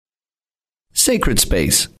Sacred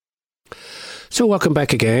Space. So welcome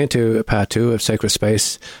back again to part 2 of Sacred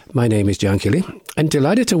Space. My name is John Keeley, and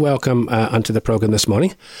delighted to welcome onto the programme this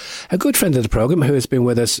morning a good friend of the programme who has been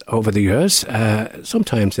with us over the years, some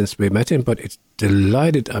time since we met him, but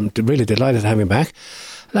I'm really delighted to have him back.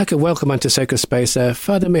 I'd like to welcome onto Sacred Space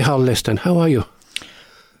Father Micheál Liston. How are you?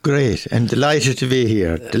 Great, and delighted to be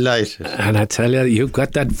here, delighted. And I tell you, you've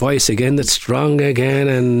got that voice again that's strong again,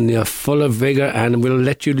 and you're full of vigour, and we'll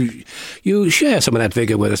let you share some of that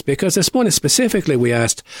vigour with us, because this morning specifically we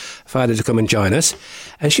asked Father to come and join us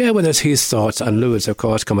and share with us his thoughts on Lourdes, of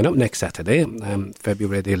course, coming up next Saturday.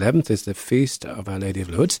 February the 11th is the Feast of Our Lady of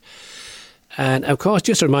Lourdes. And of course,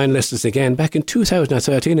 just to remind listeners again, back in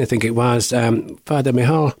 2013, I think it was, Father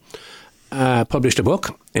Micheál published a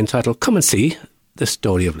book entitled Come and See the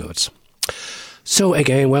Story of Lourdes. So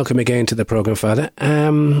again, welcome again to the programme, Father.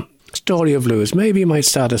 Story of Lourdes. Maybe you might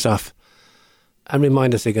start us off and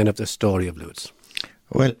remind us again of the story of Lourdes.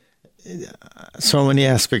 Well, so many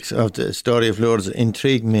aspects of the story of Lourdes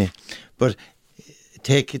intrigue me, but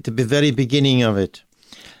take it to the very beginning of it.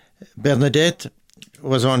 Bernadette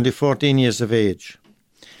was only 14 years of age.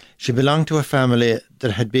 She belonged to a family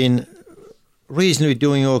that had been reasonably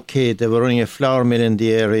doing okay. They were running a flour mill in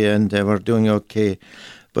the area and they were doing okay.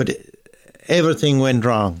 But everything went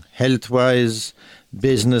wrong, health-wise,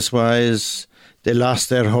 business-wise. They lost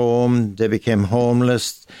their home. They became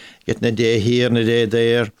homeless, getting a day here and a day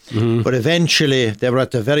there. Mm-hmm. But eventually they were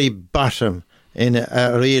at the very bottom in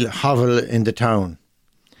a real hovel in the town.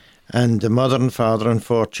 And the mother and father and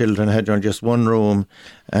 4 children had just one room,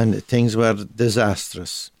 and things were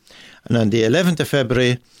disastrous. And on the 11th of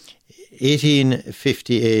February,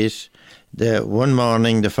 1858, one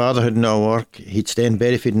morning the father had no work. He'd stay in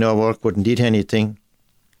bed if he'd no work, wouldn't eat anything.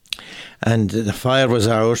 And the fire was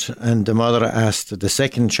out, and the mother asked the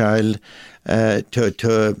second child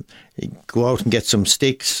to go out and get some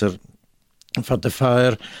sticks for the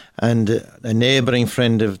fire. And a neighbouring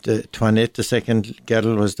friend of the Toinette, the second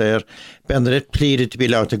girl, was there. Bernadette pleaded to be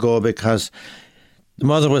allowed to go because the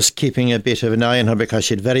mother was keeping a bit of an eye on her because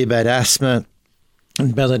she had very bad asthma.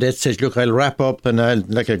 And Bernadette says, look, I'll wrap up, and I'll,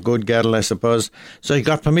 like a good girl, I suppose. So he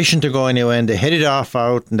got permission to go anyway, and they headed off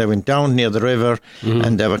out, and they went down near the river,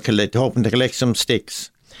 and they were hoping to collect some sticks.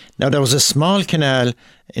 Now, there was a small canal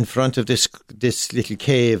in front of this little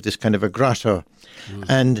cave, this kind of a grotto,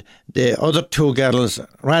 and the other 2 girls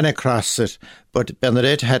ran across it, but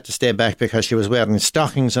Bernadette had to stay back because she was wearing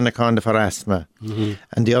stockings on account of her asthma,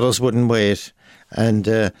 and the others wouldn't wait,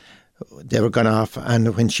 and they were gone off,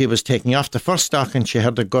 and when she was taking off the first stocking, she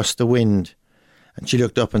heard a gust of wind, and she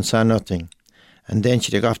looked up and saw nothing. And then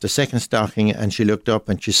she took off the second stocking, and she looked up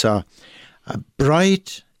and she saw a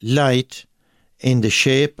bright light in the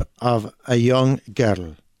shape of a young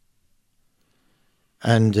girl.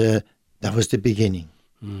 And that was the beginning.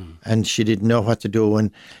 And she didn't know what to do, and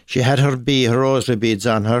she had her rosary beads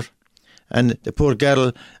on her. And the poor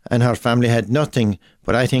girl and her family had nothing,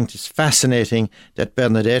 but I think it's fascinating that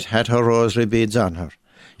Bernadette had her rosary beads on her.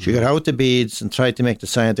 She got out the beads and tried to make the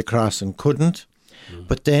sign of the cross and couldn't.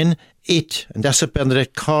 But then and that's what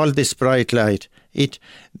Bernadette called this bright light, it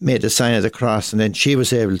made the sign of the cross, and then she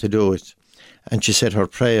was able to do it. And she said her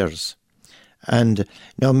prayers. And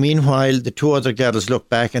now meanwhile, the 2 other girls looked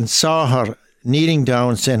back and saw her kneeling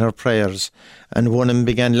down saying her prayers, and one of them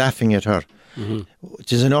began laughing at her.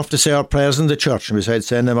 Which is enough to say our prayers in the church, and besides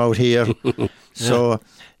saying them out here. So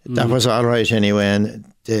that was all right anyway, and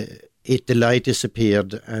the light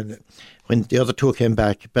disappeared. And when the other 2 came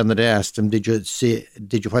back, Bernadette asked them, did you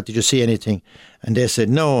see anything? And they said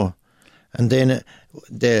no. And then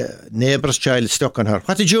the neighbour's child stuck on her.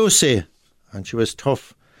 What did you see? And she was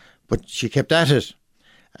tough, but she kept at it.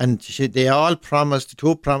 And they all promised, the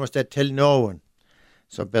 2 promised they'd tell no one.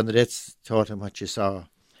 So Bernadette told him what she saw.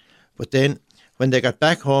 But then, when they got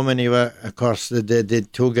back home anyway, of course, the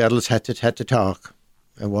 2 girls had to talk.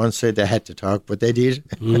 I won't say they had to talk, but they did.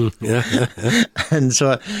 And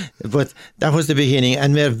so, but that was the beginning.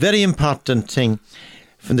 And a very important thing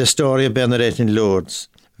from the story of Bernadette in Lourdes.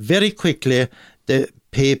 Very quickly, the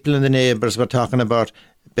people and the neighbours were talking about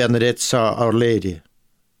Bernadette saw Our Lady,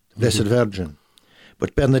 the Blessed Virgin.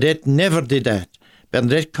 But Bernadette never did that.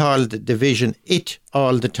 Bernadette called the vision it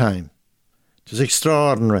all the time. It was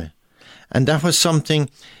extraordinary. And that was something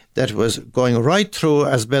that was going right through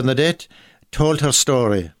as Bernadette told her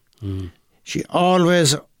story. She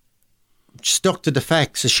always stuck to the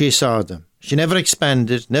facts as she saw them. She never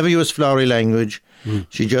expanded, never used flowery language.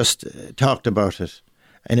 She just talked about it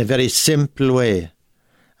in a very simple way,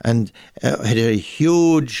 and had a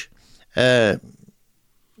huge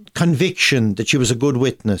conviction that she was a good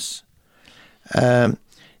witness.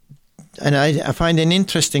 And I find an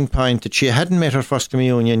interesting point that she hadn't made her first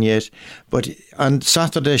communion yet, but on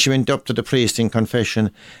Saturday she went up to the priest in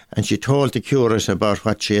confession and she told the curate about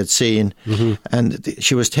what she had seen. And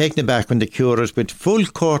she was taken aback when the curate, with full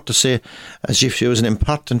courtesy, as if she was an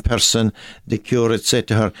important person, the curate said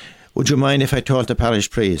to her, "Would you mind if I told the parish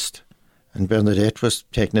priest?" And Bernadette was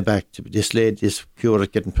taken aback to this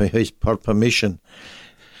curate getting his permission.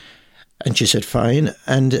 And she said, "Fine."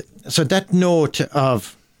 And so that note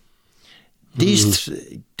of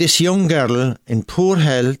this young girl in poor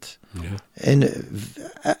health, in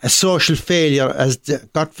a social failure, as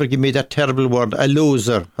God forgive me that terrible word, a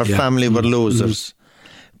loser. Her family were losers.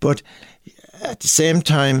 But at the same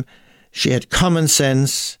time, she had common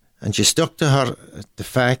sense and she stuck to the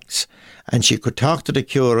facts, and she could talk to the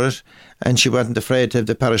curate, and she wasn't afraid of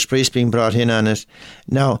the parish priest being brought in on it.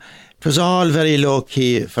 Now, it was all very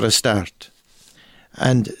low-key for a start.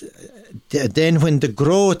 And then when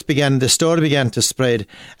the story began to spread,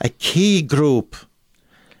 a key group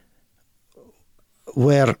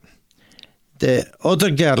were the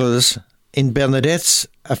other girls in Bernadette's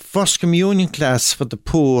first communion class for the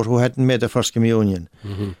poor who hadn't made their first communion.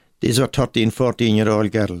 These were 13,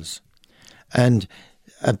 14-year-old girls. And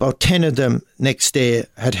about 10 of them next day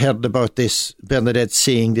had heard about this, Bernadette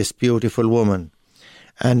seeing this beautiful woman.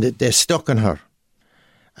 And they stuck on her.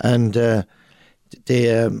 And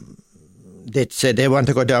they said they want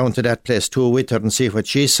to go down to that place too with her and see what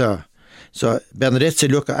she saw. So Bernadette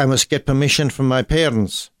said, "Look, I must get permission from my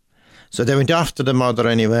parents." So they went after the mother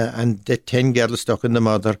anyway, and the 10 girls stuck in the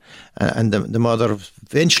mother, and the mother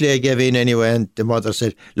eventually gave in anyway, and the mother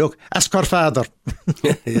said, "Look, ask her father."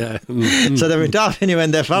 So they went off anyway,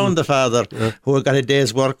 and they found the father, who had got a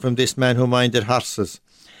day's work from this man who minded horses.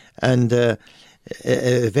 And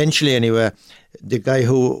eventually anyway, the guy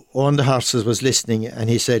who owned the horses was listening, and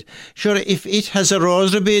he said, "Sure, if it has a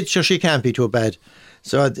rosary bead, sure, she can't be too bad."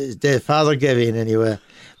 So the father gave in anyway.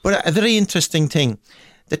 But a very interesting thing,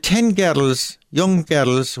 the 10 girls, young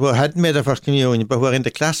girls who hadn't made their first communion but were in the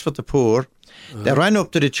class for the poor, they ran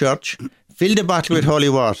up to the church, filled a bottle with holy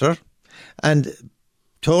water, and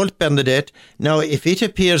told Bernadette, "Now if it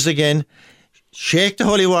appears again, shake the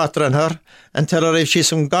holy water on her and tell her if she's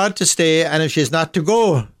from God to stay and if she's not to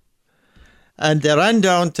go." And they ran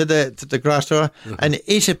down to the grotto, and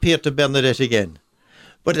it appeared to Bernadette again.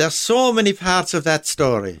 But there's so many parts of that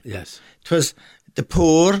story. Yes. It was the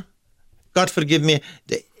poor, God forgive me,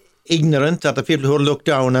 the ignorant, or the people who were looked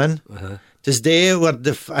down on. They were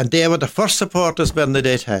the first supporters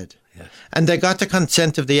Bernadette had. Yes. And they got the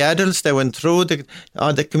consent of the adults. They went through,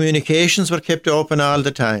 the communications were kept open all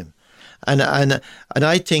the time. And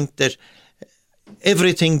I think that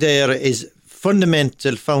everything there is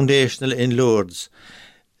fundamental, foundational in Lourdes.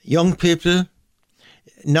 Young people,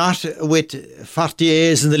 not with 40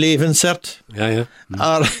 A's in the leaving cert.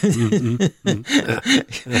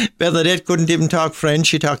 Bernadette couldn't even talk French.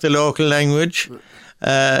 She talked the local language.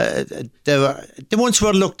 They once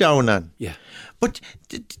were looked down on. Yeah. But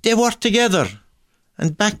they worked together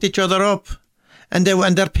and backed each other up. And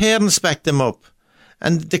their parents backed them up.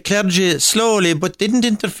 And the clergy slowly, but didn't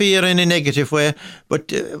interfere in a negative way,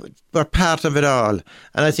 but were part of it all.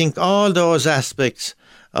 And I think all those aspects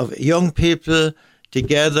of young people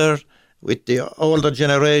together with the older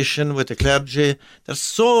generation, with the clergy, there's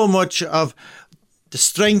so much of the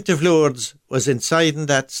strength of Lourdes was inside in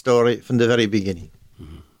that story from the very beginning.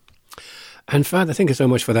 And Father, thank you so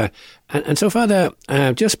much for that. And so, Father,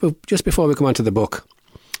 just before we come on to the book,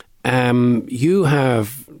 you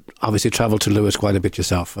have obviously travelled to Lewis quite a bit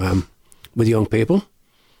yourself, with young people,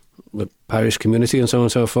 with parish community and so on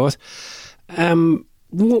and so forth.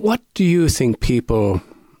 What do you think people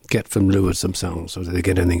get from Lewis themselves, or do they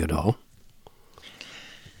get anything at all?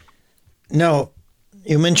 Now,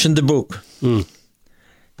 you mentioned the book,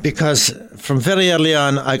 because from very early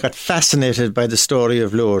on I got fascinated by the story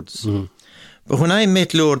of Lourdes. But when I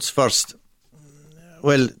met Lourdes first,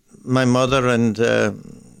 well, my mother and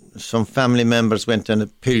some family members went on a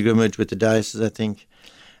pilgrimage with the diocese, I think.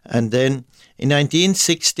 And then in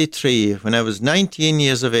 1963, when I was 19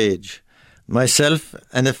 years of age, myself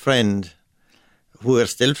and a friend, who are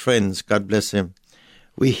still friends, God bless him,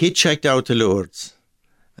 we hitchhiked out to Lourdes.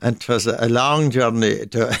 And it was a long journey.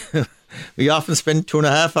 We often spent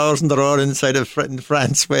 2.5 hours on the road inside of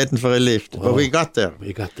France waiting for a lift. Whoa. But we got there.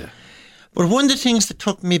 But one of the things that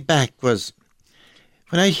took me back was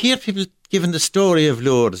when I hear people giving the story of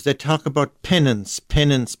Lourdes, they talk about penance.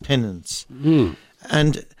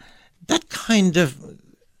 And that kind of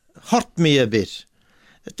hurt me a bit.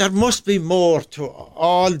 There must be more to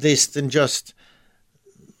all this than just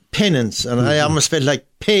penance. And I almost felt like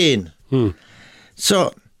pain.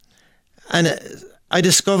 So And I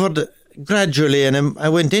discovered gradually, and I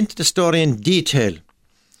went into the story in detail.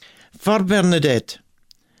 For Bernadette,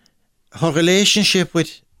 her relationship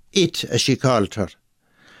with it, as she called her,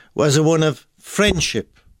 was one of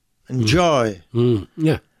friendship and joy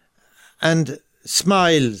and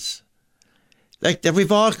smiles. Like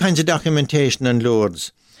we've all kinds of documentation on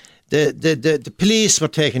Lourdes. The police were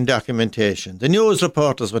taking documentation. The news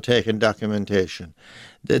reporters were taking documentation.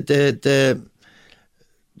 The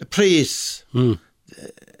priests,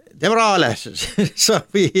 they were all at it. So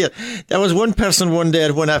there was one person one day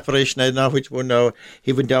at one apparition, I don't know which one now,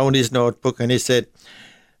 he went down his notebook and he said,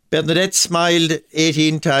 Bernadette smiled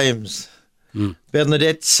 18 times.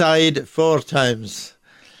 Bernadette sighed 4 times.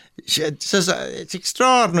 It's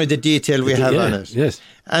extraordinary the detail we have on it. Yes.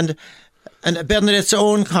 And Bernadette's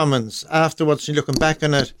own comments afterwards, looking back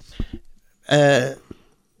on it, the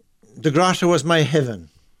grotto was my heaven.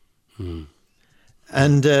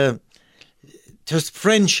 And just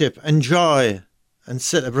friendship and joy and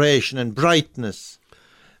celebration and brightness.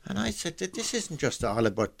 And I said that this isn't just all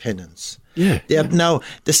about penance. Now,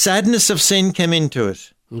 the sadness of sin came into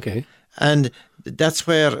it. Okay. And that's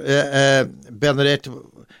where Bernadette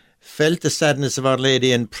felt the sadness of Our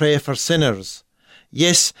Lady and pray for sinners.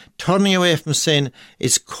 Yes, turning away from sin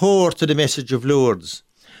is core to the message of Lourdes.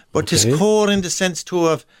 But it's core in the sense too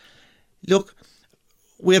of, look,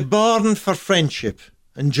 we're born for friendship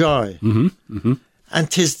and joy. And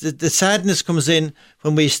the sadness comes in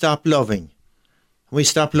when we stop loving. We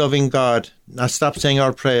stop loving God, not stop saying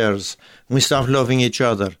our prayers. We stop loving each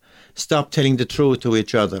other, stop telling the truth to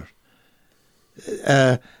each other.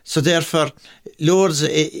 So therefore, Lourdes,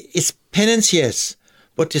 it's penance, yes,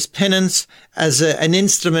 but it's penance as an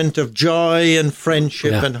instrument of joy and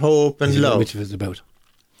friendship and hope and love. Which it was about.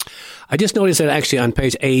 I just noticed that actually on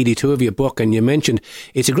page 82 of your book, and you mentioned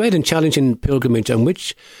it's a great and challenging pilgrimage on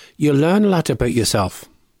which you learn a lot about yourself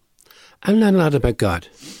and learn a lot about God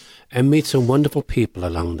and meet some wonderful people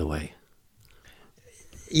along the way.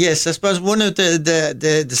 Yes, I suppose one of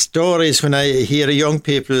the stories when I hear young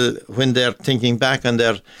people when they're thinking back on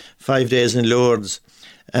their 5 days in Lourdes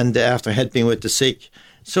and after helping with the sick,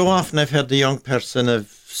 so often I've heard the young person of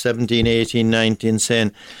 17, 18, 19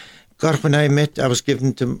 saying, God, when I was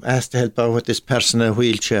asked to help out with this person in a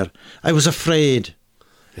wheelchair, I was afraid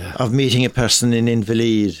of meeting a person in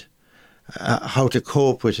Invalid, how to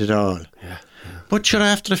cope with it all. But sure,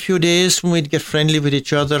 after a few days when we'd get friendly with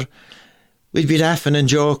each other, we'd be laughing and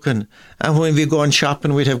joking, and when we'd go on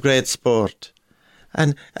shopping, we'd have great sport.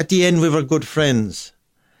 And at the end, we were good friends.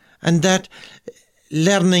 And that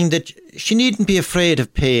learning that she needn't be afraid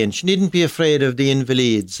of pain, she needn't be afraid of the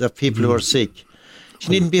invalids, of people who are sick. She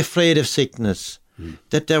needn't be afraid of sickness.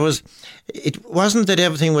 That it wasn't that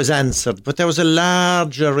everything was answered, but there was a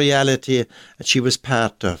larger reality that she was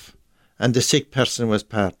part of, and the sick person was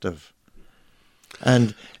part of.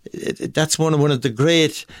 And that's one of the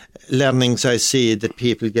great learnings I see that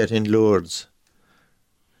people get in Lourdes.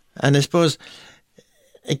 And I suppose,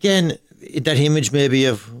 again, that image maybe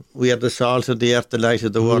of we are the salt of the earth, the light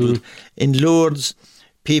of the world. In Lourdes,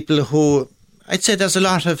 people who, I'd say there's a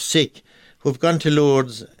lot of sick who've gone to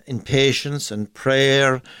Lourdes in patience and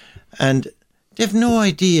prayer, and they've no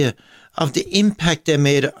idea of the impact they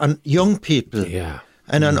made on young people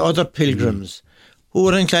and on other pilgrims who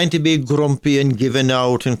were inclined to be grumpy and giving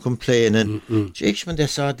out and complaining. Jeez, when they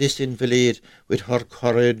saw this invalid with her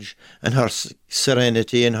courage and her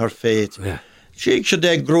serenity and her faith, jeez, should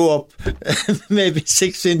they grow up maybe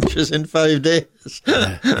 6 inches in 5 days?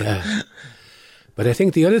 But I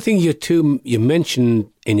think the other thing you mentioned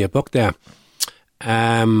in your book there,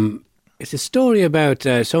 it's a story about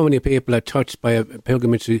so many people are touched by a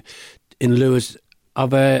pilgrimage in Lourdes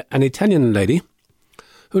of an Italian lady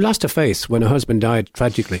who lost her faith when her husband died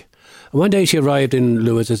tragically. And one day she arrived in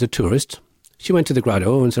Lourdes as a tourist. She went to the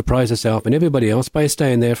grotto and surprised herself and everybody else by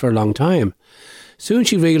staying there for a long time. Soon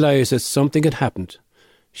she realised that something had happened.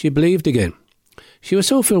 She believed again. She was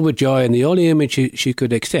so filled with joy, and the only image she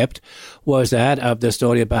could accept was that of the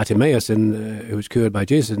story of Bartimaeus, who was cured by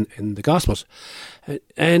Jesus in the Gospels.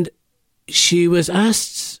 And she was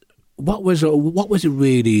asked, what was a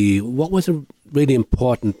really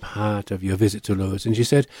important part of your visit to Lourdes? And she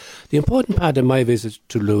said, the important part of my visit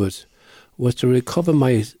to Lourdes was to recover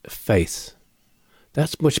my faith.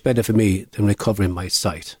 That's much better for me than recovering my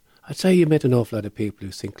sight. I'd say you met an awful lot of people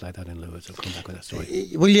who think like that in Lourdes and come back with that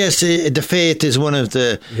story. Well, yes, the faith is one of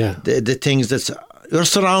the things that's... You're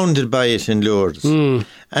surrounded by it in Lourdes.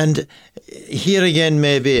 And here again,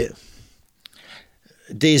 maybe,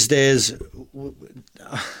 these days,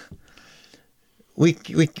 we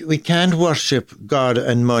can't worship God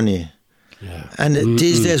and money. Yeah. And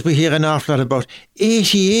these days we hear an awful lot about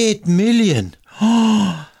 88 million.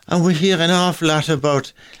 And we hear an awful lot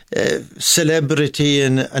about celebrity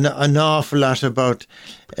and an awful lot about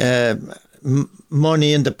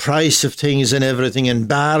money and the price of things and everything and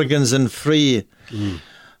bargains and free.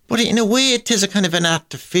 But in a way it is a kind of an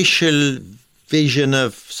artificial vision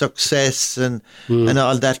of success and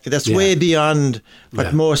all that. That's way beyond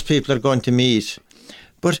what most people are going to meet.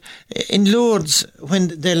 But in Lourdes,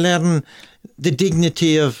 when they learn the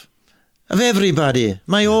dignity of everybody,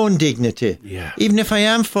 my own dignity, even if I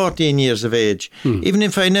am 14 years of age, even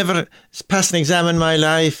if I never passed an exam in my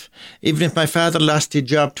life, even if my father lost his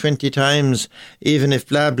job 20 times, even if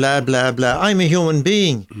blah, blah, blah, blah, I'm a human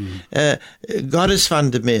being. God is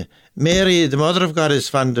fond of me. Mary, the Mother of God, is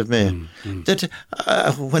fond of me. That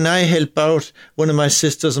when I help out one of my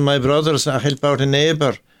sisters and my brothers, I help out a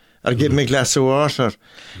neighbour, or give me a glass of water.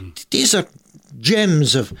 These are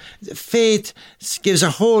gems of faith. Gives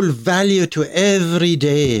a whole value to every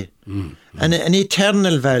day, and an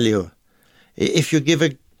eternal value. If you give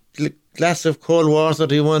a glass of cold water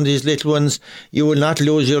to one of these little ones, you will not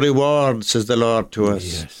lose your reward, says the Lord to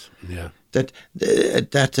us. Yes, yeah. That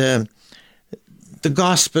the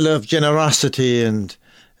gospel of generosity and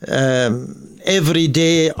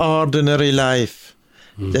everyday ordinary life,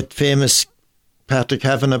 that famous Patrick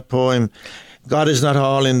Kavanagh poem, God is not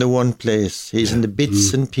all in the one place. He's in the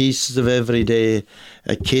bits and pieces of every day.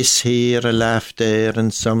 A kiss here, a laugh there,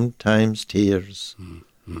 and sometimes tears.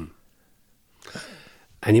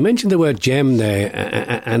 And you mentioned the word gem there,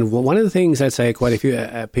 and one of the things I'd say quite a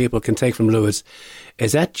few people can take from Lourdes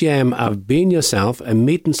is that gem of being yourself and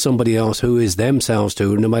meeting somebody else who is themselves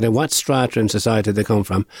too, no matter what strata in society they come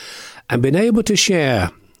from, and being able to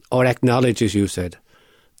share or acknowledge, as you said,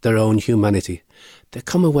 their own humanity. They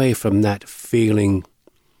come away from that feeling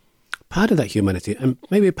part of that humanity and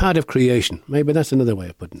maybe part of creation. Maybe that's another way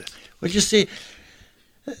of putting it. Well, you see,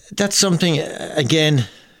 that's something, again,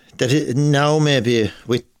 that now maybe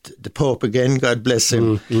with the Pope again, God bless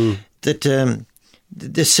him, that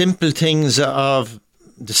the simple things of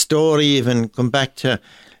the story even come back to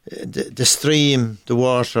the stream, the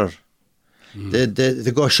water,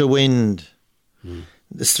 the gush of wind.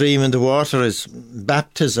 The stream and the water is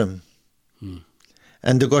baptism.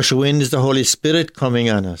 And the gush of wind is the Holy Spirit coming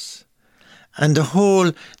on us. And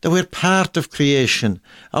that we're part of creation.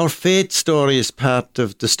 Our faith story is part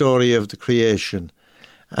of the story of the creation.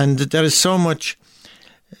 And there is so much...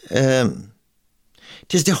 it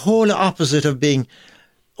is the whole opposite of being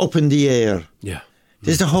up in the air. Yeah. It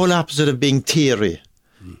is the whole opposite of being teary.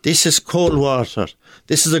 This is cold water.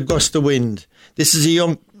 This is a gust of wind. This is a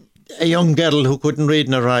young girl who couldn't read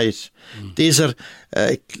nor write. These are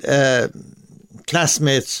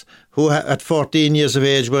classmates who at 14 years of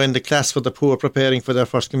age were in the class for the poor preparing for their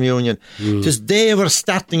first communion. Just they were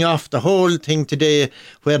starting off the whole thing today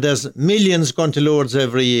where there's millions going to Lourdes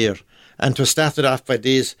every year. And to start it off by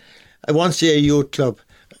these, I once say a youth club,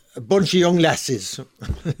 a bunch of young lasses.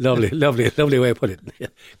 Lovely way of putting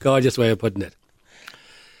it. Gorgeous way of putting it.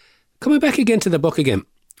 Coming back again to the book again,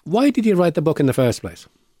 why did you write the book in the first place?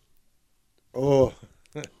 Oh,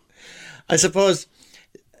 I suppose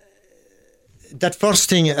that first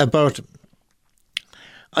thing about,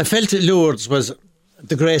 I felt Lourdes was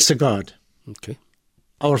the grace of God. Okay.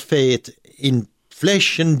 Our faith in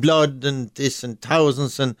flesh and blood and this and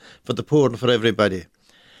thousands and for the poor and for everybody.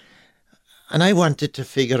 And I wanted to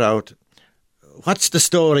figure out what's the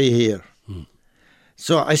story here.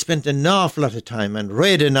 So I spent an awful lot of time and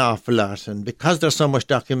read an awful lot, and because there's so much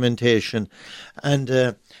documentation.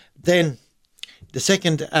 And then the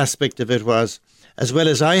second aspect of it was, as well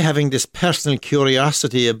as I having this personal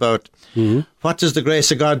curiosity about what does the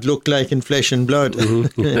grace of God look like in flesh and blood,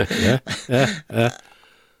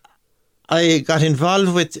 I got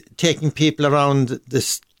involved with taking people around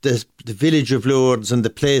the village of Lourdes and the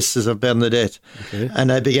places of Bernadette,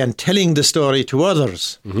 and I began telling the story to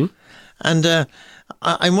others. And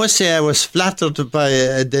I must say I was flattered by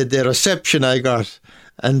the reception I got.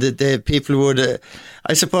 And the people would,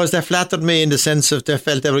 I suppose they flattered me in the sense of they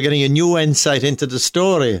felt they were getting a new insight into the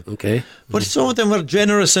story. Okay. But some of them were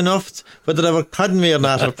generous enough, whether they were cutting me or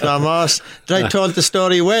not, or Clonmos, that I told the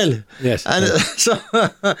story well. Yes. And so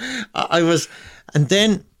I was, and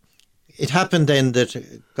then it happened then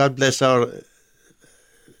that, God bless our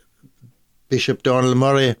Bishop Donald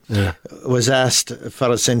Murray, was asked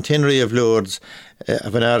for a centenary of Lourdes,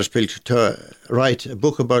 of an Irish pilgrim, to write a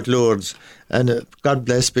book about Lourdes. And God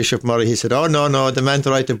bless Bishop Murray, he said, oh, no, the man to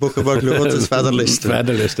write a book about Lourdes is Father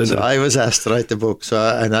Liston. So I was asked to write the book,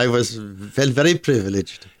 and I felt very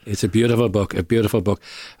privileged. It's a beautiful book,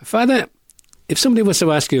 Father, if somebody was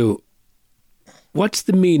to ask you, what's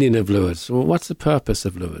the meaning of Lourdes? What's the purpose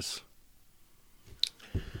of Lourdes?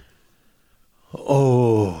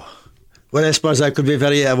 Oh, well, I suppose I could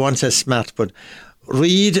be I won't say smart, but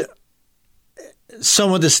read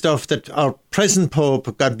some of the stuff that our present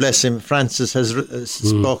Pope, God bless him, Francis, has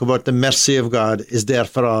spoke about. The mercy of God is there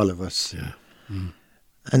for all of us. Yeah. Mm.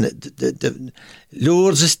 And the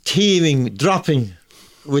Lourdes is teeming, dropping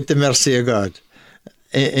with the mercy of God.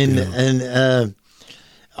 And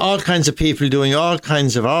all kinds of people doing all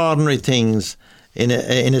kinds of ordinary things in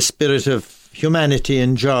a spirit of humanity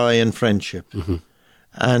and joy and friendship. Mm-hmm.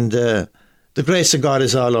 And the grace of God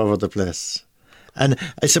is all over the place. And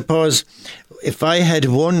I suppose if I had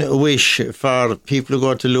one wish for people who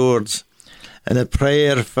go to Lourdes and a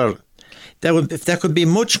prayer for, if there could be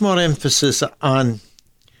much more emphasis on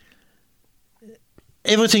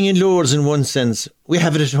everything in Lourdes in one sense. We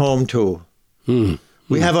have it at home too. Mm.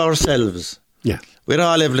 We have ourselves. Yeah. We're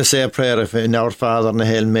all able to say a prayer in Our Father and the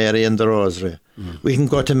Hail Mary and the Rosary. Mm. We can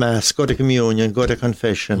go to Mass, go to Communion, go to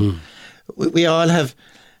Confession. Mm. We all have...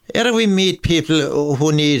 Ever we meet people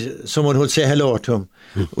who need someone who'll say hello to them.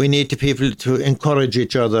 Mm. We need people to encourage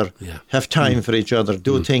each other, have time for each other,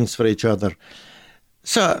 do things for each other.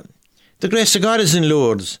 So... the grace of God is in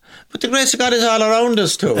Lourdes, but the grace of God is all around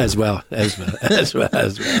us too. As well.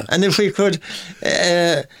 And if we could,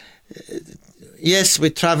 yes,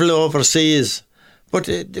 we travel overseas, but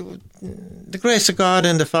the grace of God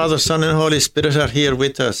and the Father, Son and Holy Spirit are here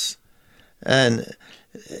with us. And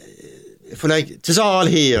if we like, it is all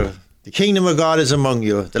here. The kingdom of God is among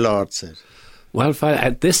you, the Lord said. Well,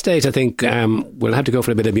 at this stage, I think we'll have to go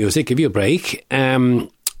for a bit of music, give you a break.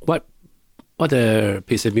 What other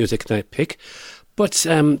piece of music can I pick? But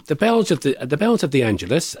the bells of the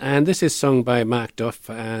Angelus, and this is sung by Mark Duff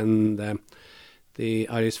and the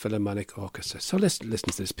Irish Philharmonic Orchestra. So let's listen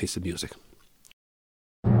to this piece of music.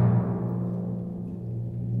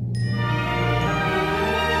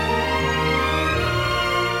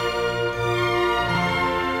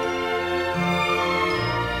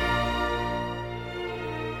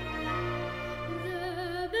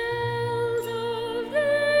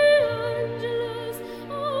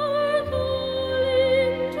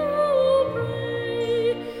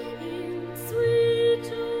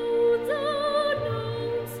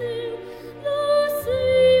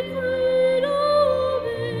 Secret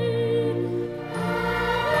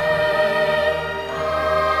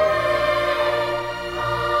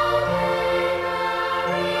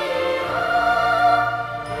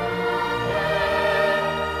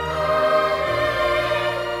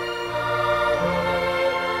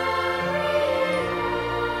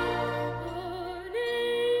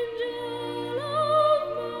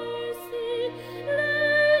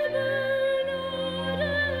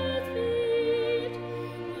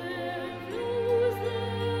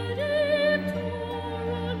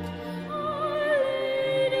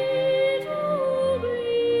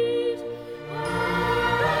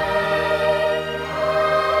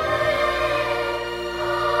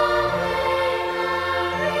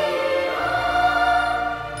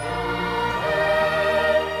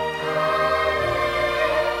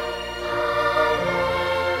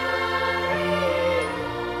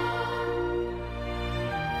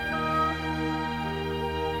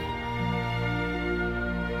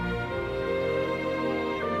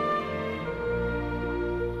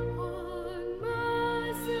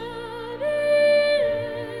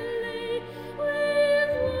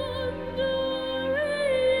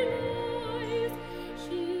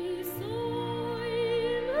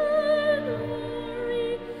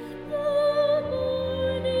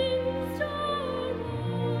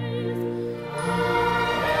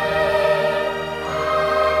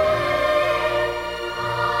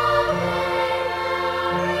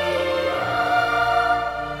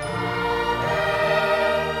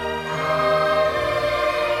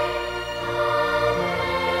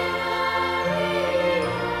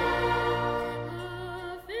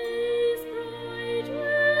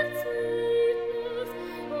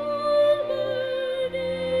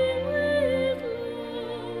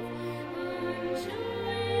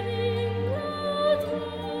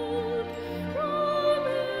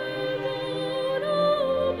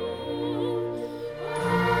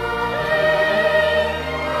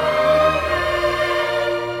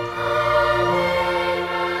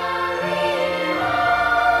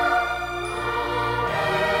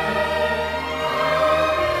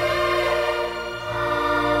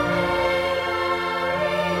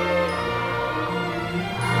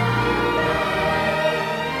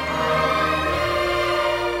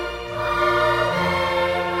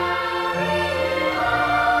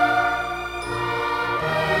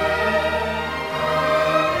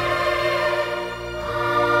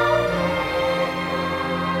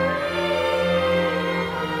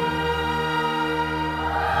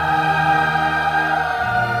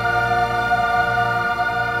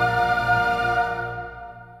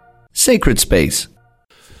sacred space.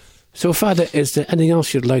 So, Father, is there anything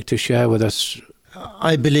else you'd like to share with us?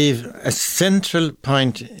 I believe a central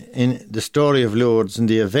point in the story of Lourdes and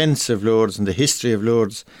the events of Lourdes and the history of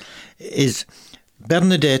Lourdes is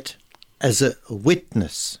Bernadette as a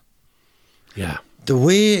witness. Yeah. The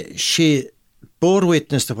way she bore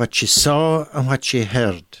witness to what she saw and what she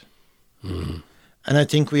heard. And I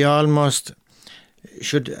think we almost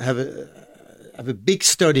should have a big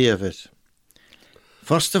study of it.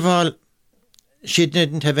 First of all, she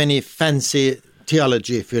didn't have any fancy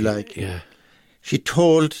theology, if you like. Yeah. She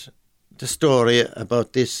told the story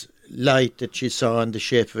about this light that she saw in the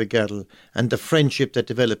shape of a girl and the friendship that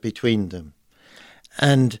developed between them.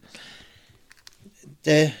 And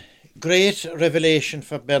the great revelation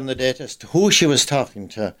for Bernadette as to who she was talking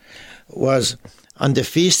to was on the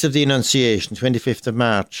Feast of the Annunciation, 25th of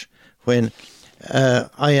March, when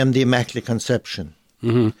I am the Immaculate Conception.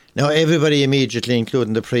 Now everybody immediately,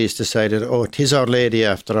 including the priest, decided, oh, 'tis Our Lady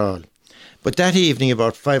after all. But that evening,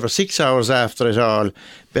 about 5 or 6 hours after it all,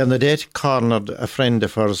 Bernadette cornered a friend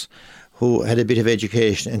of hers who had a bit of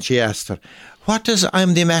education, and she asked her, what does I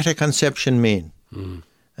am the Immaculate Conception mean?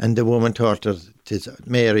 And the woman told her, "'Tis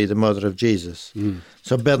Mary, the mother of Jesus."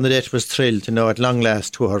 So Bernadette was thrilled to know at long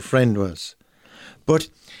last who her friend was. But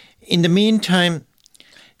in the meantime,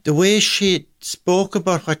 the way she spoke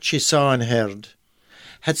about what she saw and heard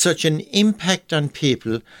had such an impact on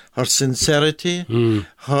people, her sincerity,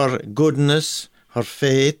 her goodness, her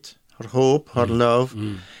faith, her hope, her love,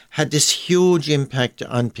 had this huge impact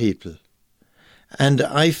on people. And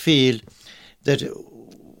I feel that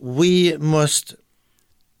we must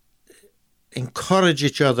encourage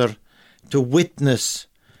each other to witness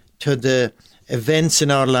to the events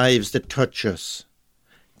in our lives that touch us,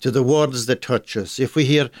 to the words that touch us. If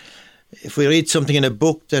we read something in a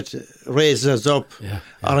book that raises us up,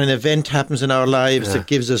 or an event happens in our lives that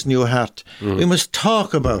gives us new heart, we must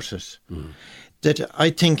talk about it. That I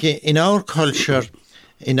think in our culture,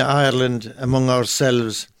 in Ireland, among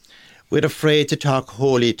ourselves, we're afraid to talk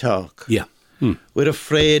holy talk. Yeah. We're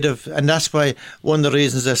afraid of, and that's why one of the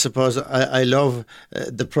reasons I suppose I love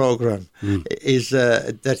the programme is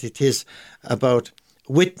that it is about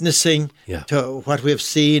witnessing to what we've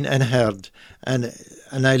seen and heard.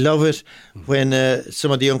 And I love it when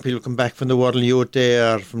some of the young people come back from the World Youth Day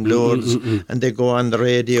or from Lourdes and they go on the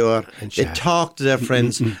radio or they talk to their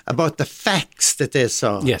friends about the facts that they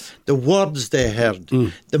saw, the words they heard,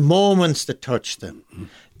 the moments that touched them,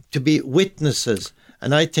 to be witnesses.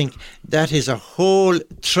 And I think that is a whole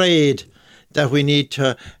trade that we need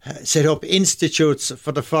to set up institutes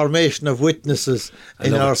for the formation of witnesses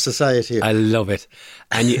in our society. I love it.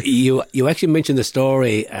 And you actually mentioned the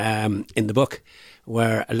story in the book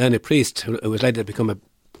where a learned priest who was later to become a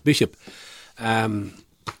bishop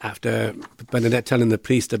after Bernadette telling the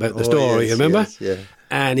priest about the story, you remember? Yes, yeah.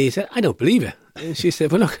 And he said, I don't believe it. And she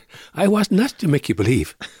said, well, look, I wasn't asked to make you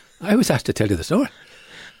believe. I was asked to tell you the story.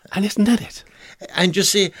 And isn't that it? And you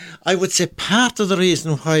see, I would say part of the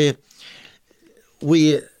reason why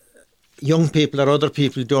we young people or other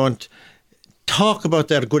people don't talk about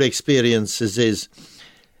their good experiences is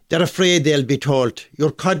they're afraid they'll be told,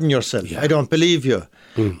 you're kidding yourself, I don't believe you.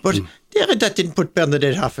 But that didn't put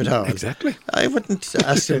Bernadette off at all. Exactly. I wouldn't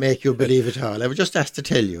ask to make you believe it all. I would just ask to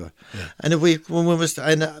tell you. And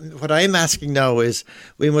what I'm asking now is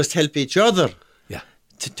we must help each other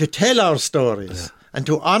to tell our stories and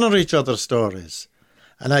to honour each other's stories.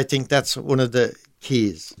 And I think that's one of the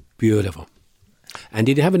keys. Beautiful. And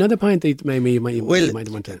did you have another point that maybe you might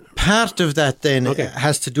want to... Part of that then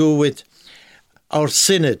has to do with our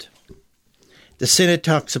synod. The synod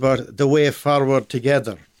talks about the way forward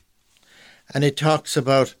together. And it talks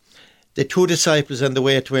about the two disciples on the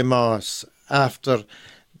way to Emmaus after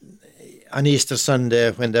on Easter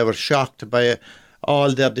Sunday when they were shocked by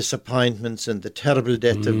all their disappointments and the terrible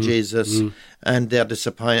death of Jesus and their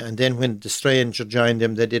disappointment. And then when the stranger joined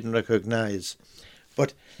them, they didn't recognise.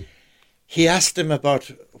 But he asked them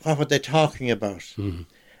about what were they talking about.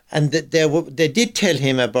 And they did tell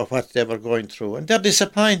him about what they were going through and their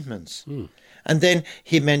disappointments. And then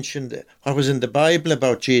he mentioned what was in the Bible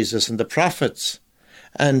about Jesus and the prophets.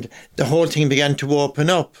 And the whole thing began to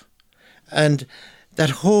open up. And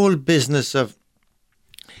that whole business of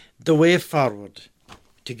the way forward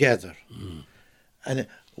together and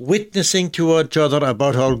witnessing to each other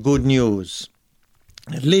about our good news,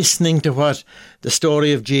 listening to what the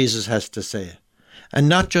story of Jesus has to say, and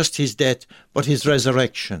not just his death but his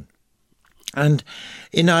resurrection. And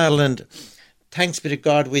in Ireland, thanks be to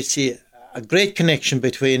God, we see a great connection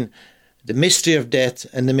between the mystery of death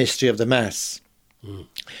and the mystery of the Mass.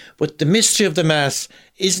 But the mystery of the Mass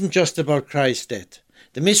isn't just about Christ's death.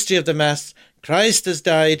 the mystery of the Mass, Christ has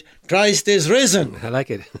died, Christ is risen. I like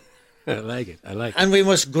it. I like it. And we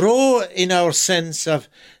must grow in our sense of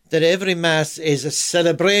that every Mass is a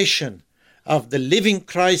celebration of the living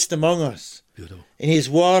Christ among us. Beautiful. In His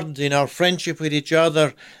Word, in our friendship with each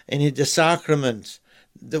other, in the sacraments,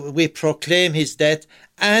 we proclaim His death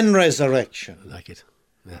and resurrection. I like it.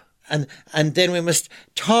 Yeah. And then we must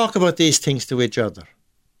talk about these things to each other.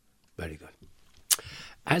 Very good.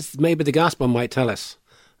 As maybe the Gospel might tell us,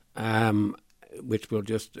 which we'll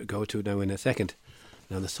just go to now in a second,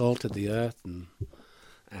 now the salt of the earth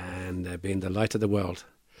and being the light of the world.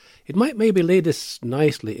 It might maybe lead us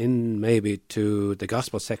nicely in maybe to the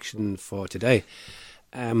Gospel section for today.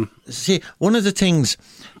 See, one of the things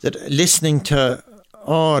that listening to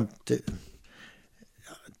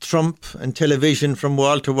Trump and television from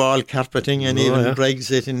wall to wall carpeting and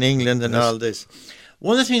Brexit in England and all this,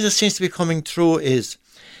 one of the things that seems to be coming through is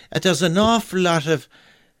that there's an awful lot of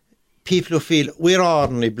people who feel we're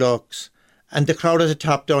ordinary blokes and the crowd at the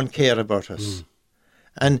top don't care about us.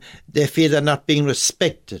 And they feel they're not being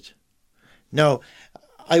respected. Now,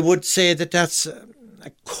 I would say that that's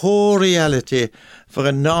a core reality for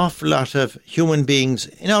an awful lot of human beings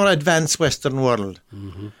in our advanced Western world.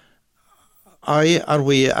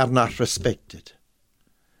 We are not respected.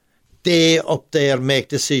 They up there make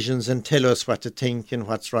decisions and tell us what to think and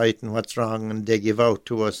what's right and what's wrong, and they give out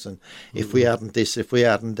to us, and if we aren't this, if we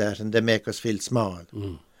aren't that, and they make us feel small.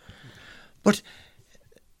 But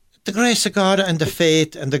the grace of God and the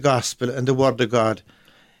faith and the gospel and the word of God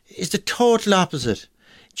is the total opposite.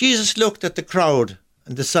 Jesus looked at the crowd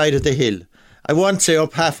on the side of the hill. I won't say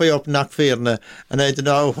halfway up Knockfearna, and I don't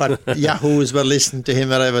know what yahoos were listening to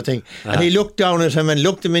him or everything. And he looked down at him and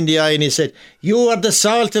looked him in the eye and he said, "You are the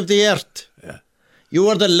salt of the earth. Yeah. You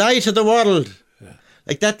are the light of the world." Yeah.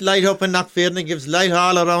 Like that light up in Knockfearna gives light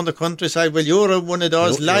all around the countryside. Well, you're one of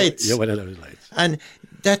those lights. You're one of those lights. And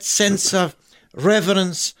that sense of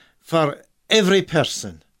reverence for every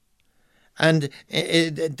person. And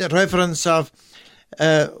the reverence of,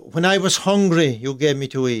 when I was hungry, you gave me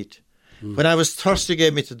to eat. When I was thirsty, you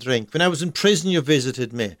gave me to drink. When I was in prison, you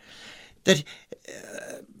visited me. That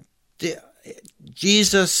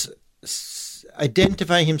Jesus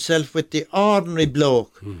identifying himself with the ordinary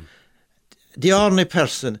bloke, the ordinary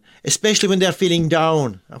person, especially when they're feeling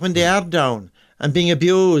down, when they are down and being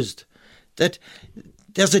abused, that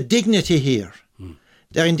there's a dignity here.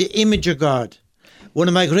 They're in the image of God. One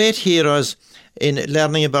of my great heroes in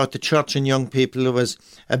learning about the church and young people was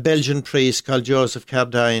a Belgian priest called Joseph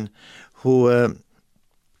Cardine, who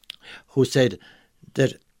said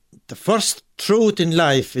that the first truth in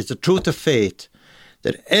life is the truth of faith,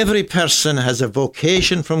 that every person has a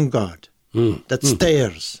vocation from God, that's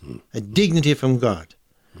theirs, a dignity from God.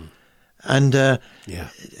 And that,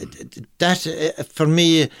 for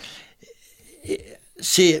me,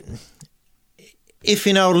 see, if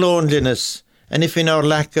in our loneliness and if in our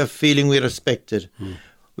lack of feeling we're respected,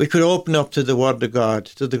 we could open up to the Word of God,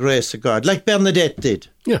 to the grace of God, like Bernadette did.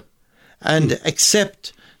 Yeah. And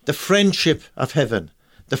accept the friendship of heaven,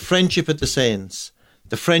 the friendship of the saints,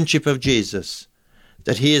 the friendship of Jesus,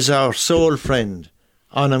 that he is our sole friend,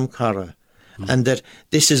 Anam Cara, and that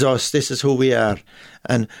this is us, this is who we are.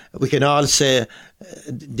 And we can all say,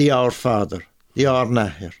 the Our Father, the Our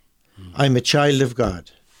Nahir, I'm a child of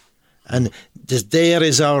God. And there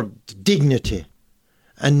is our dignity,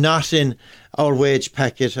 and not in our wage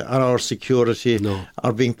packet or our security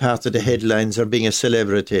or being part of the headlines or being a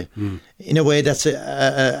celebrity. In a way, that's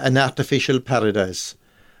an artificial paradise,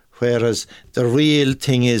 whereas the real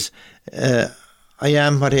thing is, I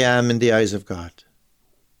am what I am in the eyes of God.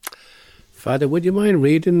 Father, would you mind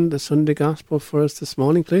reading the Sunday Gospel for us this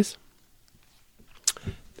morning, please?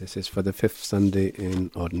 This is for the 5th Sunday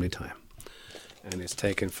in Ordinary Time, and it's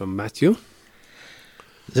taken from Matthew.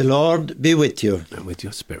 The Lord be with you. And with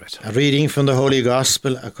your spirit. A reading from the Holy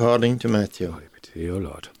Gospel according to Matthew. Glory be to you,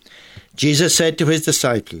 Lord. Jesus said to his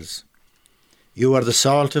disciples, "You are the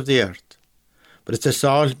salt of the earth. But if the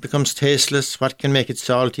salt becomes tasteless, what can make it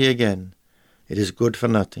salty again? It is good for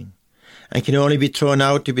nothing, and can only be thrown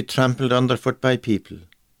out to be trampled underfoot by people.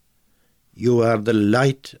 You are the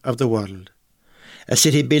light of the world. A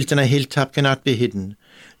city built on a hilltop cannot be hidden.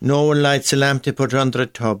 No one lights a lamp to put it under a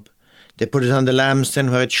tub. They put it on the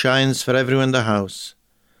lampstand where it shines for everyone in the house.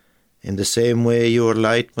 In the same way, your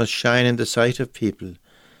light must shine in the sight of people,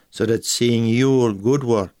 so that seeing your good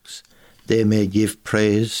works, they may give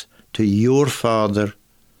praise to your Father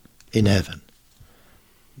in heaven."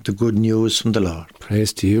 The good news from the Lord.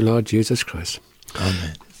 Praise to you, Lord Jesus Christ.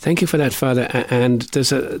 Amen. Thank you for that, Father. And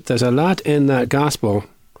there's a lot in that Gospel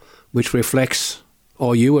which reflects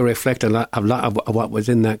or you were reflecting a lot of what was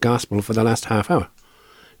in that gospel for the last half hour.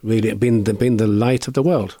 Really being the light of the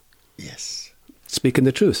world. Yes. Speaking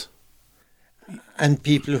the truth. And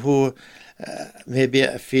people who maybe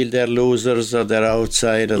feel they're losers or they're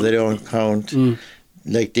outside or they don't count,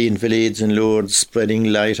 like the Invalids in Lourdes, spreading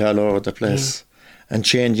light all over the place and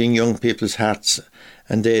changing young people's hearts.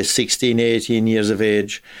 And they're 16, 18 years of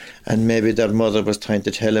age, and maybe their mother was trying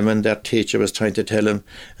to tell him and their teacher was trying to tell him,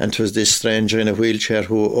 and it was this stranger in a wheelchair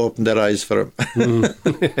who opened their eyes for him.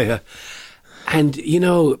 Yeah. And,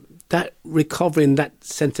 that recovering that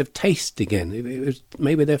sense of taste again. It was,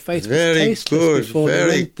 maybe their face was tasteless before they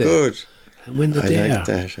went there. Very good. And when they're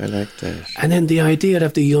there. I like that. And then the idea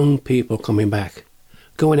of the young people coming back,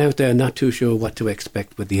 going out there not too sure what to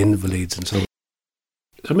expect with the Invalids and so on.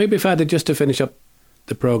 So maybe, Father, just to finish up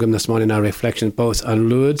the programme this morning, our reflections both on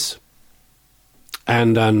Lourdes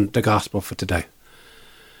and on the Gospel for today.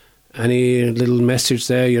 Any little message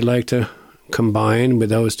there you'd like to combine with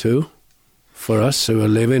those two for us who are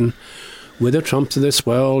living with the Trumps of this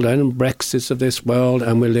world and Brexits of this world,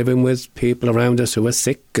 and we're living with people around us who are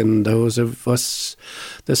sick, and those of us,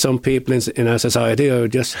 there's some people in our society who are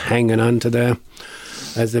just hanging on to their,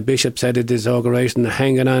 as the Bishop said at his inauguration,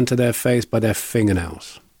 hanging on to their faith by their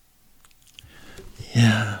fingernails.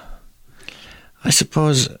 Yeah. I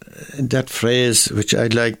suppose that phrase, which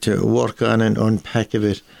I'd like to work on and unpack a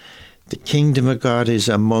bit, the kingdom of God is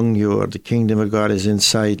among you, or the kingdom of God is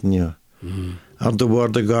inside you, or the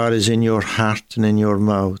word of God is in your heart and in your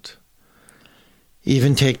mouth.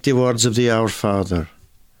 Even take the words of the Our Father.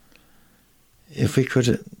 If we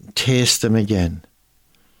could taste them again.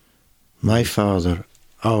 My Father,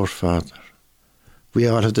 our Father. We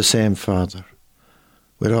all have the same Father.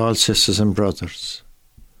 We're all sisters and brothers.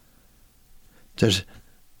 That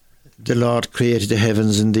the Lord created the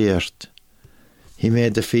heavens and the earth. He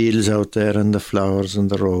made the fields out there and the flowers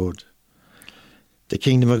and the road. The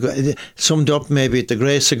kingdom of God, summed up maybe, the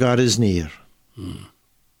grace of God is near.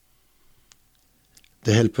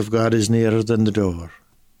 The help of God is nearer than the door.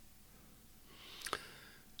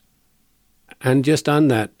 And just on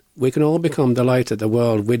that, we can all become the light of the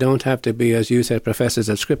world. We don't have to be, as you said, professors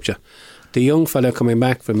of Scripture. The young fellow coming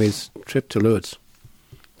back from his trip to Lourdes,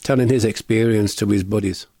 telling his experience to his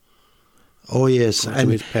buddies. Oh, yes.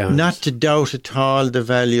 And not to doubt at all the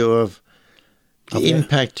value of the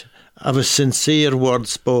impact of a sincere word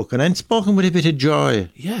spoken, and spoken with a bit of joy.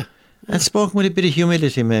 Yeah. And spoken with a bit of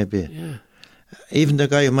humility, maybe. Yeah. Even the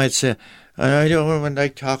guy who might say, I don't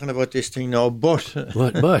like talking about this thing now, but...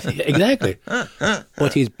 But exactly.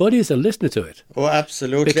 But his buddies are listening to it. Oh,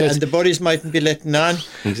 absolutely. Because and the buddies mightn't be letting on.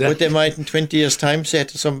 Exactly. But they might in 20 years' time say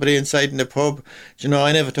to somebody inside in the pub,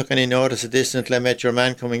 I never took any notice of this until I met your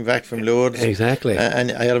man coming back from Lourdes. Exactly.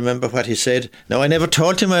 And I remember what he said. No, I never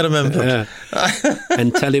told him I remembered.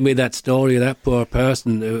 And telling me that story of that poor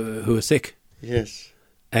person who was sick. Yes.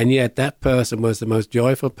 And yet that person was the most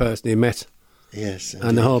joyful person he met. Yes.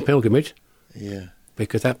 On the whole pilgrimage. Yeah.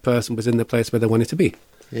 Because that person was in the place where they wanted to be.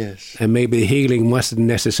 Yes. And maybe healing wasn't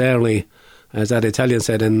necessarily, as that Italian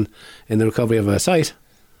said, in the recovery of her sight,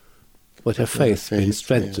 but her faith being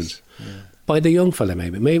strengthened. Yes. Yeah. By the young fella,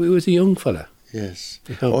 maybe. Maybe it was a young fella. Yes.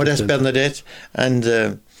 Oh, that's Bernadette.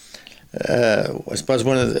 And I suppose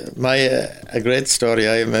one of a great story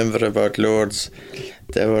I remember about Lourdes,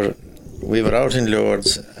 we were out in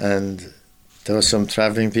Lourdes, and there were some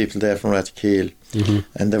travelling people there from Rathkeale,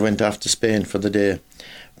 and they went off to Spain for the day.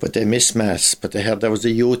 But they missed Mass, but they heard there was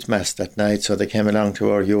a youth Mass that night, so they came along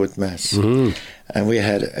to our youth Mass. And we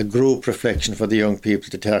had a group reflection for the young people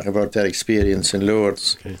to talk about their experience in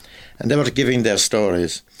Lourdes. Okay. And they were giving their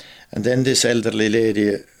stories. And then this elderly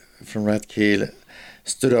lady from Rathkeale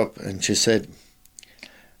stood up and she said,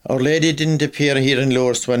 Our Lady didn't appear here in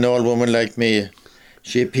Lourdes to an old woman like me.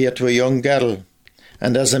 She appeared to a young girl.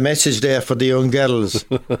 And there's a message there for the young girls.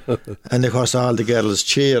 And of course all the girls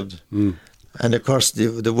cheered. And of course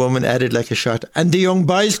the woman added like a shot, and the young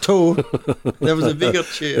boys too. There was a bigger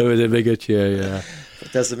cheer. There was a bigger cheer, yeah.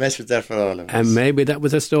 But there's a message there for all of us. And maybe that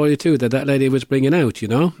was a story too that lady was bringing out,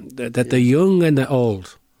 that the young and the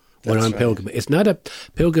old were on pilgrimage. It's not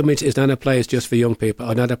pilgrimage is not a place just for young people,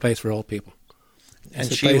 or not a place for old people.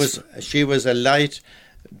 And she was a light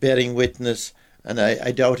bearing witness. And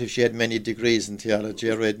I doubt if she had many degrees in theology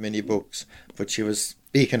or read many books, but she was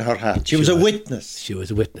speaking her heart. She was a witness. She was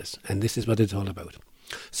a witness, and this is what it's all about.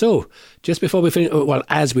 So, just before we finish,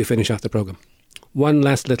 as we finish off the programme, one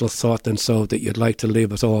last little thought and so that you'd like to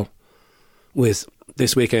leave us all with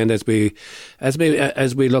this weekend as we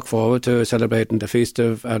look forward to celebrating the feast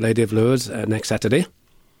of Our Lady of Lourdes next Saturday.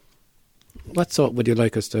 What thought would you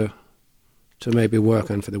like us to to maybe work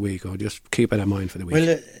on for the week, or just keep it in mind for the week?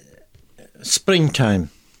 Well, springtime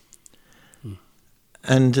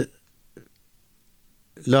and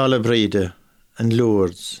Lalla Brida and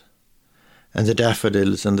Lourdes and the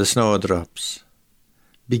daffodils and the snowdrops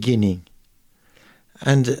beginning.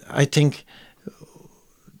 And I think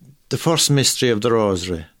the first mystery of the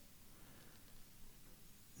Rosary,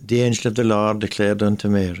 the angel of the Lord declared unto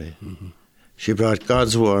Mary. Mm-hmm. She brought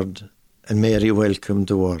God's word, and Mary welcomed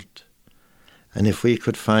the word. And if we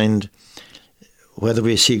could find, whether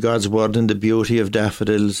we see God's word in the beauty of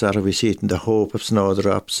daffodils, or we see it in the hope of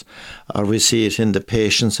snowdrops, or we see it in the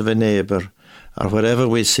patience of a neighbour, or wherever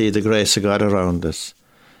we see the grace of God around us,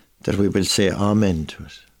 that we will say amen to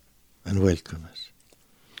it and welcome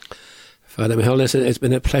it. Father Micheál, listen, it's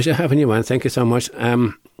been a pleasure having you on. Thank you so much.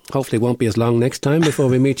 Hopefully it won't be as long next time before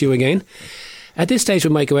we meet you again. At this stage,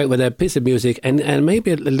 we might go out with a piece of music and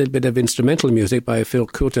maybe a little bit of instrumental music by Phil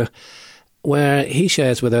Coulter, where he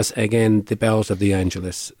shares with us again the bells of the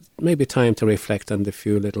Angelus. Maybe time to reflect on the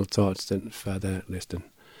few little thoughts that Father Liston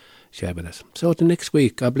shared with us. So till next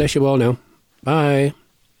week, God bless you all now. Bye.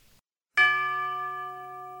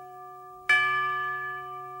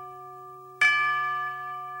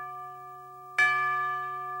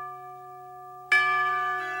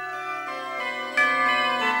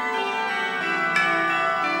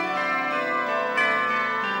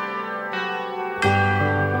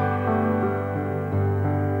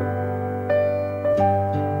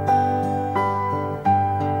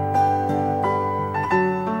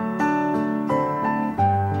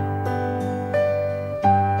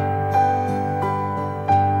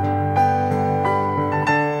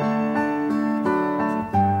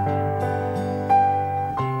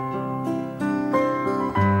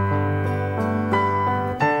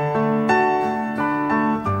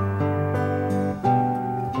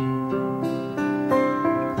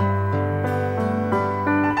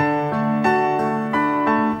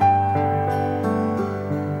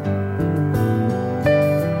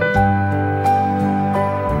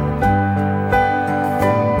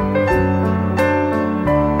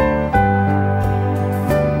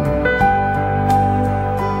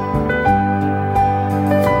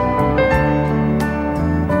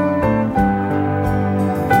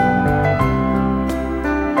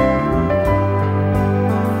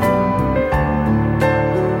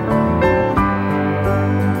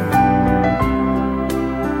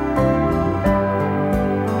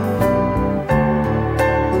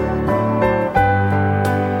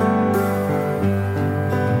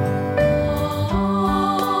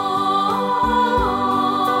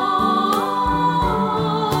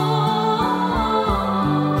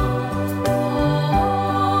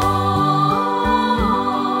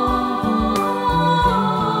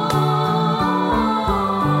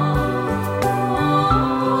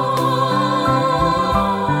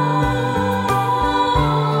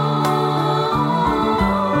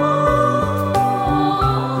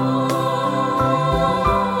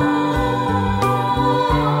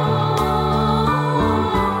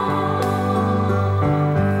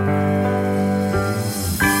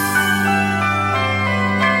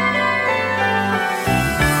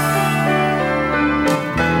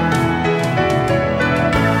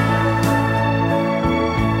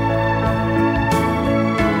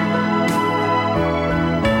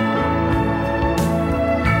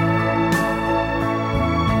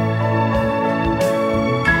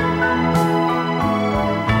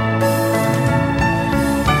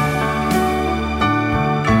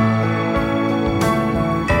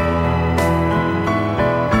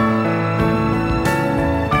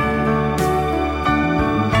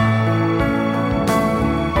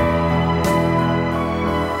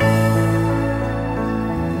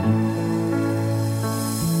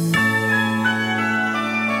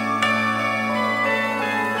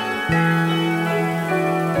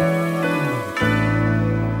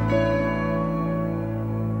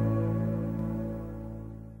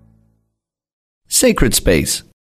 Sacred Space,